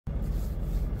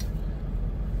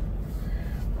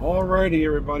Alrighty,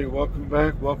 everybody, welcome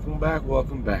back.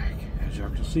 As y'all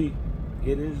can see,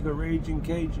 it is the Raging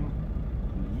Cajun.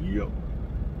 Yo,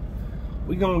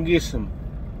 we're gonna get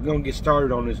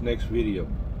started on this next video.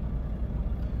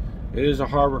 It is a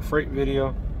Harbor Freight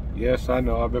video. Yes, I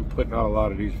know I've been putting out a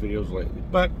lot of these videos lately,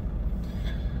 but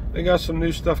they got some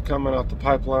new stuff coming out the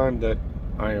pipeline that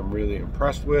I am really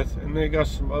impressed with, and they got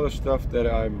some other stuff that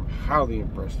I'm highly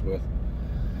impressed with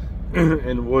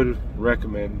and would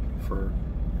recommend for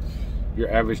your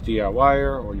average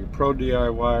DIYer or your pro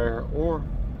DIYer, or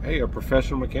hey, a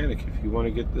professional mechanic. If you want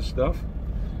to get this stuff,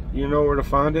 you know where to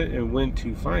find it and when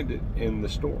to find it in the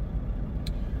store.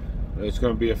 There's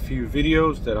going to be a few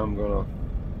videos that I'm going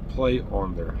to play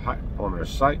on their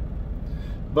site,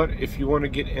 but if you want to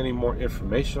get any more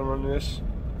information on this,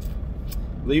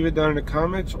 leave it down in the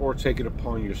comments or take it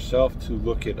upon yourself to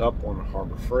look it up on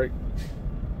Harbor Freight.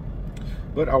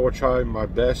 But I will try my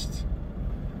best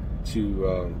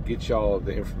to get y'all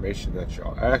the information that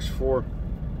y'all asked for.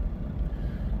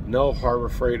 No, Harbor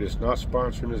Freight is not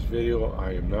sponsoring this video.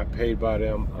 I am not paid by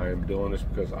them. I am doing this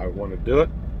because I want to do it.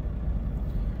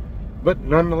 But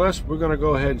nonetheless, we're going to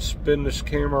go ahead and spin this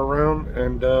camera around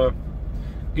and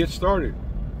get started.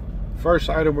 First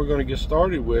item we're going to get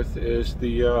started with is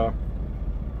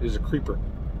a creeper.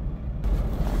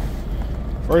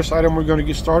 First item we're going to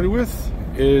get started with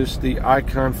is the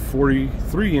Icon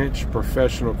 43-inch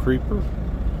professional creeper.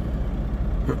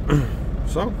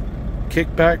 So,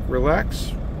 kick back,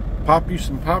 relax, pop you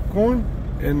some popcorn,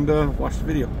 and watch the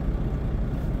video.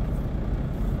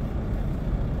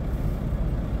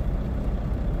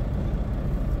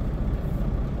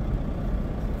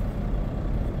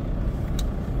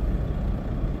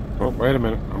 Oh, wait a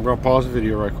minute. I'm going to pause the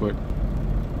video right quick.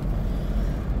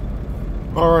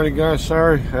 Alrighty guys,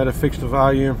 sorry, I had to fix the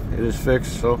volume. It is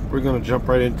fixed, so we're going to jump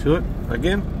right into it.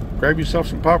 Again, grab yourself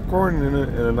some popcorn and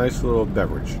a nice little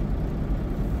beverage.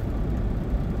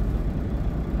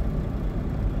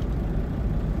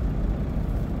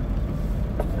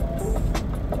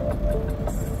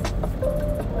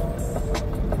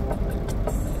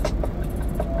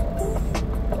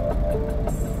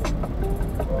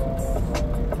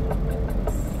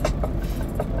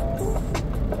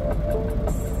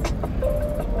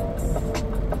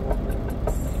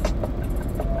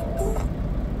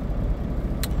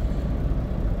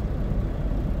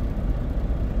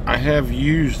 I have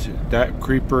used that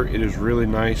creeper. It is really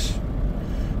nice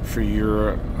for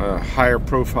your higher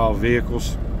profile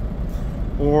vehicles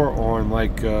or on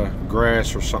like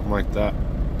grass or something like that.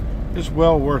 It's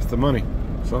well worth the money,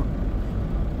 so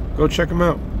go check them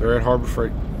out. They're at Harbor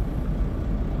Freight.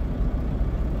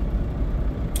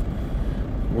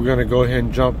 We're gonna go ahead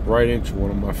and jump right into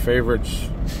one of my favorites.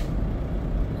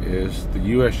 Is the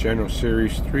US General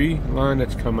Series 3 line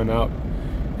that's coming out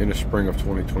in the spring of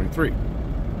 2023.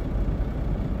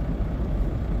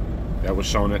 That was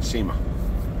shown at SEMA.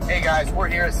 Hey guys, we're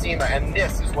here at SEMA, and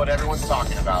this is what everyone's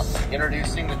talking about.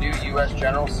 Introducing the new US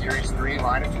General Series 3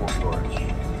 line of tool storage.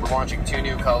 We're launching 2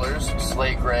 new colors,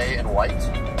 slate gray and white.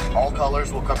 All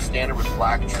colors will come standard with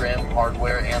black trim,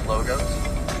 hardware, and logos.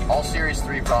 All Series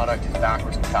 3 product is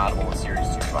backwards compatible with Series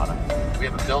 2 product. We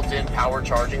have a built-in power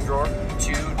charging drawer,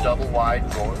 2 double-wide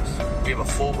drawers. We have a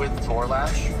full-width drawer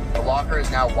latch. The locker is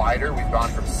now wider. We've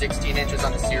gone from 16 inches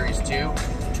on the Series 2 to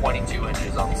 22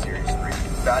 inches on the Series 3.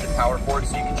 We've added power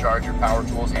ports so you can charge your power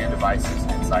tools and devices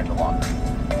inside the locker.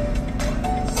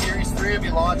 Series 3 will be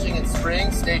launching in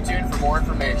spring. Stay tuned for more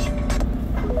information.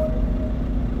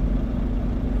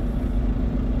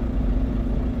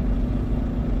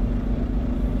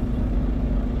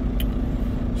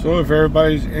 So if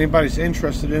anybody's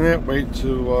interested in it, wait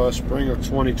till spring of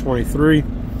 2023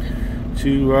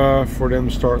 for them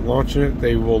to start launching it.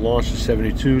 They will launch the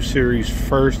 72 series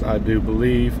first, I do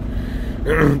believe.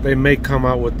 They may come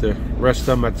out with the rest of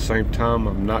them at the same time.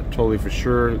 I'm not totally for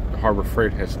sure. Harbor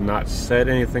Freight has not said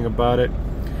anything about it.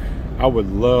 I would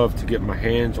love to get my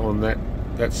hands on that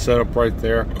setup right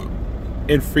there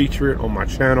and feature it on my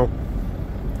channel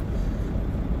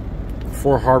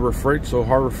for Harbor Freight. So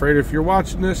Harbor Freight, if you're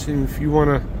watching this and if you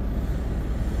want to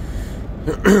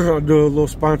do a little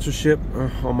sponsorship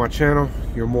on my channel,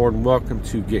 you're more than welcome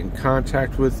to get in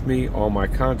contact with me. All my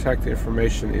contact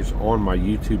information is on my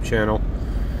YouTube channel.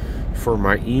 For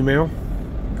my email,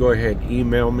 go ahead,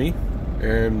 email me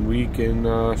and we can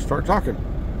start talking.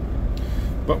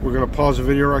 But we're going to pause the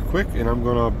video right quick and I'm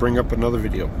going to bring up another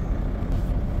video.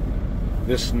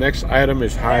 This next item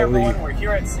is highly... Hey everyone, we're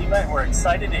here at SEMA and we're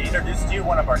excited to introduce to you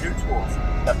one of our new tools,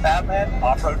 the Batman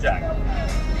Off-Road Jack.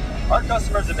 Our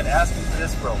customers have been asking for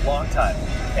this for a long time,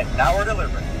 and now we're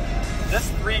delivering. This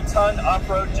 3-ton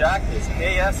off-road jack is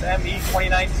ASME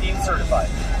 2019 certified.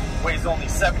 Weighs only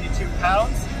 72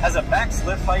 pounds, has a max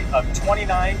lift height of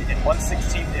 29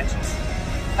 1/16 inches.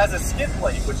 Has a skid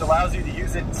plate which allows you to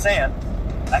use it in sand,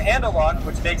 a handle lock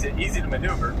which makes it easy to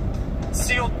maneuver,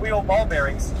 sealed wheel ball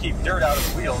bearings to keep dirt out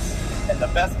of the wheels, and the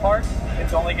best part,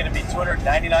 it's only going to be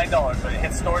 $299 when it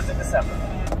hits stores in December.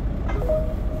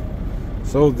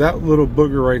 So that little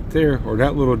booger right there, or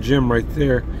that little gem right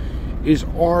there, is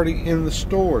already in the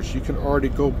stores. You can already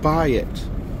go buy it.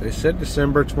 They said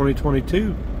December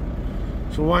 2022.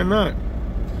 So why not?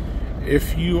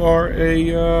 If you are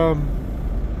a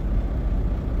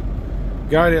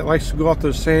guy that likes to go out to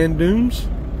the sand dunes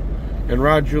and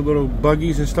ride your little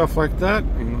buggies and stuff like that,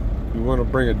 and you want to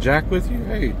bring a jack with you,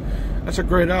 hey, that's a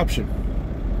great option.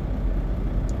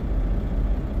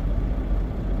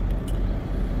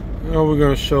 Now we're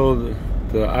going to show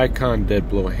the Icon Dead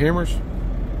Blow hammers.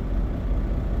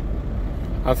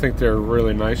 I think they're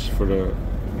really nice for the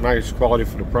nice quality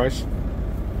for the price.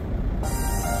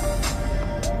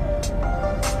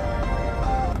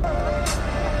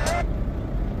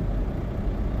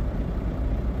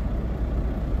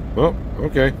 Well,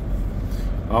 okay.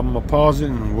 I'm going to pause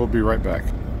it and we'll be right back.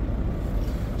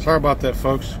 Sorry about that,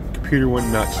 folks. Computer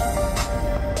went nuts.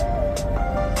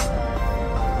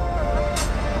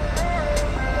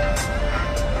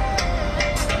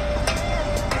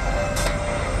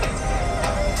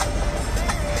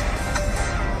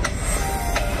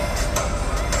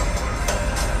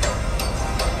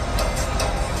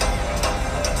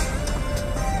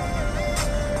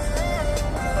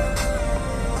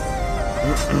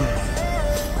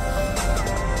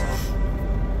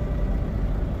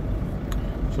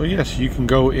 So yes, you can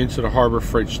go into the Harbor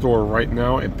Freight store right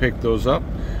now and pick those up.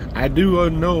 I do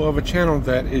know of a channel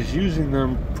that is using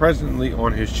them presently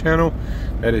on his channel.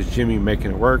 That is Jimmy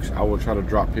Making It Works. I will try to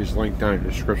drop his link down in the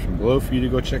description below for you to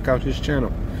go check out his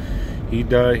channel. He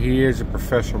is a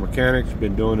professional mechanic. He's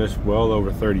been doing this well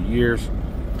over 30 years.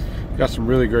 Got some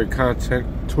really great content,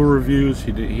 tour reviews.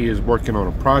 He is working on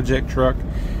a project truck,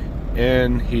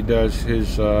 and he does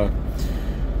his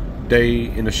day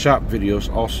in the shop videos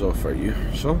also for you.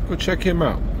 So go check him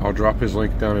out. I'll drop his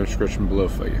link down in the description below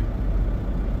for you.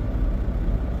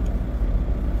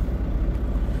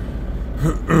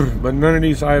 But none of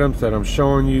these items that I'm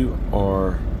showing you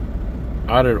are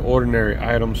out of the ordinary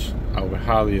items. I would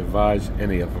highly advise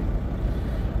any of them.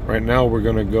 Right now we're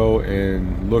going to go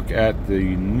and look at the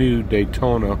new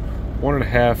Daytona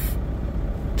 1.5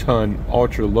 ton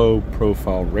ultra low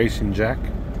profile racing jack.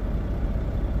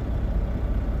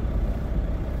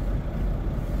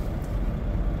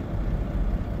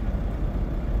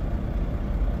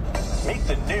 Meet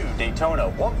the new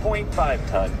Daytona 1.5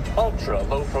 ton ultra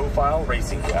low profile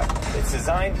racing jack. It's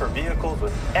designed for vehicles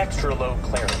with extra low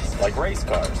clearance, like race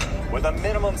cars, with a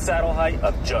minimum saddle height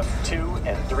of just 2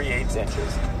 3/8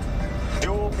 inches.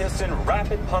 Dual piston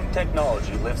rapid pump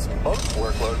technology lifts most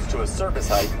workloads to a surface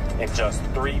height in just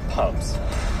 3 pumps.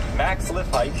 Max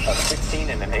lift height of 16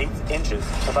 1/8 inches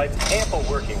provides ample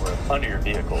working room under your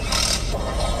vehicle.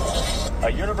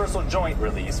 A universal joint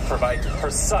release provides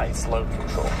precise load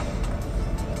control.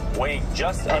 Weighing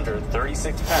just under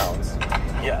 36 pounds,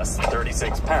 yes,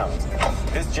 36 pounds,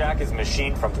 this jack is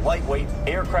machined from lightweight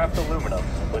aircraft aluminum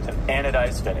with an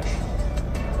anodized finish.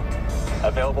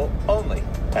 Available only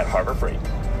at Harbor Freight.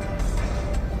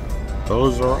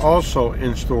 Those are also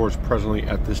in stores presently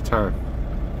at this time.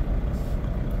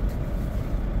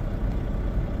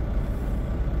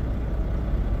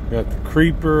 Got the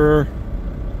Creeper.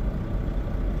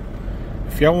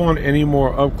 If y'all want any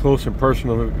more up close and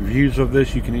personal views of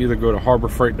this, you can either go to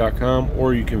harborfreight.com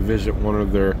or you can visit one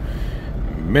of their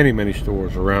many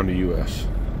stores around the U.S.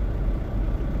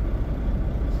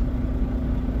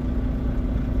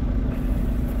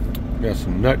 Got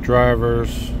some nut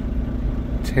drivers,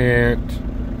 tent.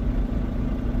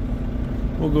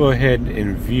 We'll go ahead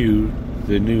and view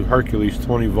the new Hercules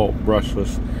 20 volt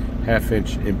brushless 1/2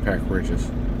 inch impact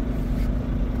wrenches.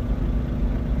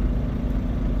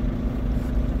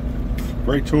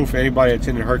 Great tool for anybody that's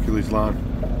in the Hercules line.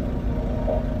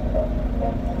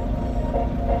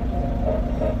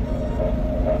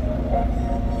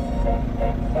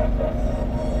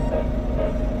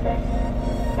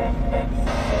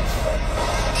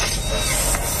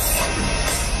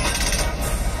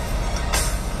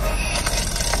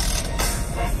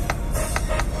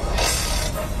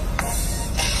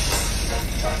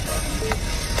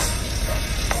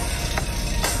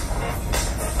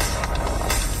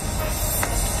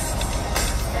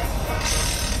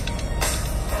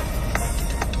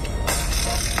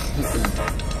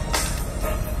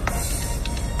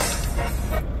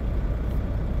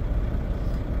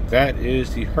 that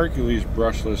is the Hercules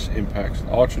brushless impacts,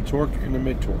 ultra torque and the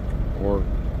mid torque, or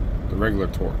the regular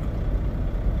torque.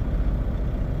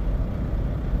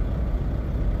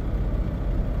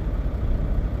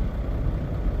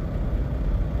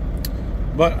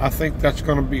 But I think that's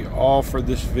going to be all for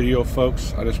this video,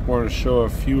 folks. I just wanted to show a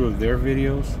few of their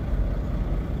videos.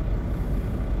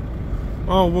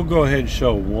 Oh, we'll go ahead and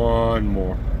show one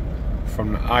more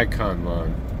from the Icon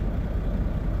line.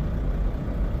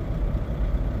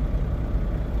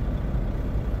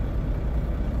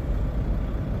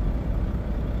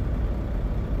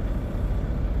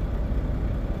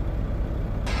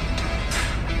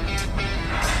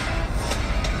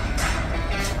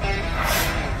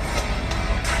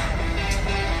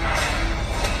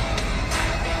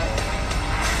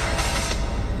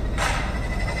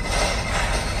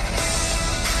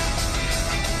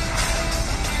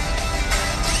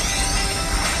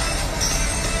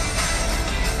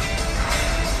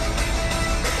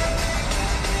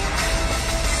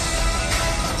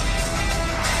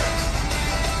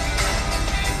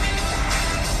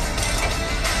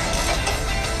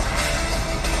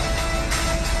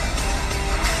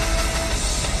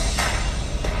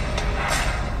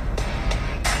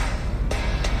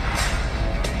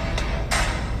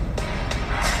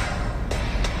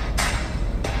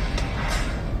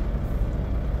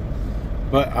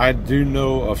 But I do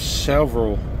know of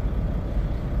several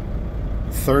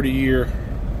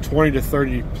 20 to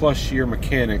 30 plus year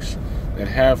mechanics that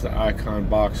have the Icon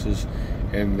boxes,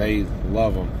 and they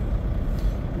love them.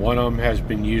 One of them has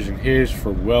been using his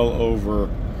for well over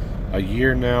a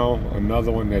year now.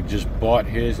 Another one that just bought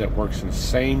his, that works in the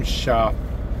same shop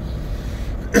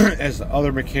as the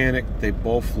other mechanic. They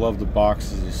both love the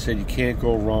boxes. They said you can't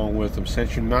go wrong with them.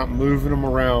 Since you're not moving them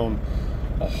around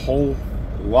a whole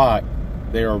lot,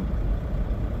 they are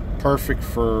perfect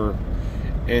for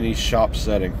any shop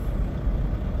setting.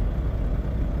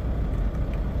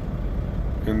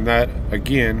 And that,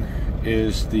 again,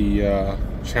 is the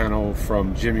channel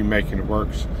from Jimmy Making It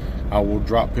Works. I will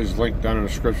drop his link down in the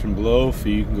description below so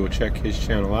you can go check his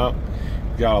channel out.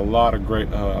 He's got a lot of great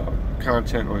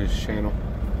content on his channel.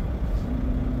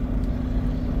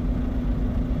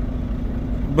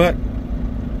 But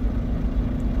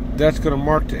that's going to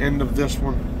mark the end of this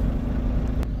one.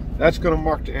 That's going to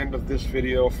mark the end of this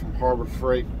video from Harbor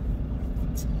Freight.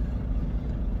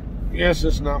 Yes,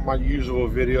 it's not my usual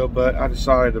video, but I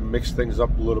decided to mix things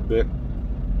up a little bit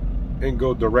and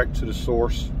go direct to the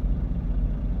source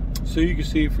so you can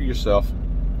see it for yourself.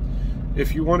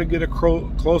 If you want to get a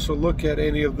closer look at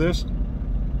any of this,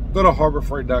 go to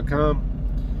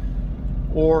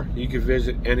harborfreight.com, or you can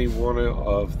visit any one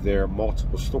of their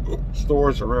multiple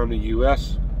stores around the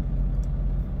U.S.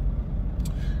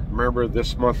 Remember,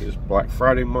 this month is Black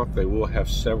Friday month. They will have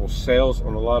several sales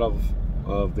on a lot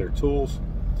of their tools,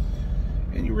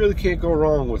 and you really can't go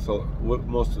wrong with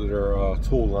most of their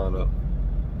tool lineup.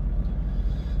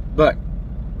 But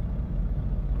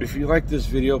if you like this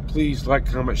video, please like,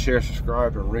 comment, share,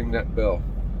 subscribe, and ring that bell.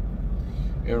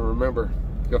 And remember,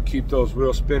 you'll keep those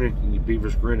wheels spinning and your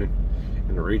beavers grinning.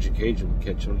 And the Raging Cajun will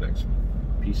catch you on the next one.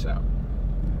 Peace out.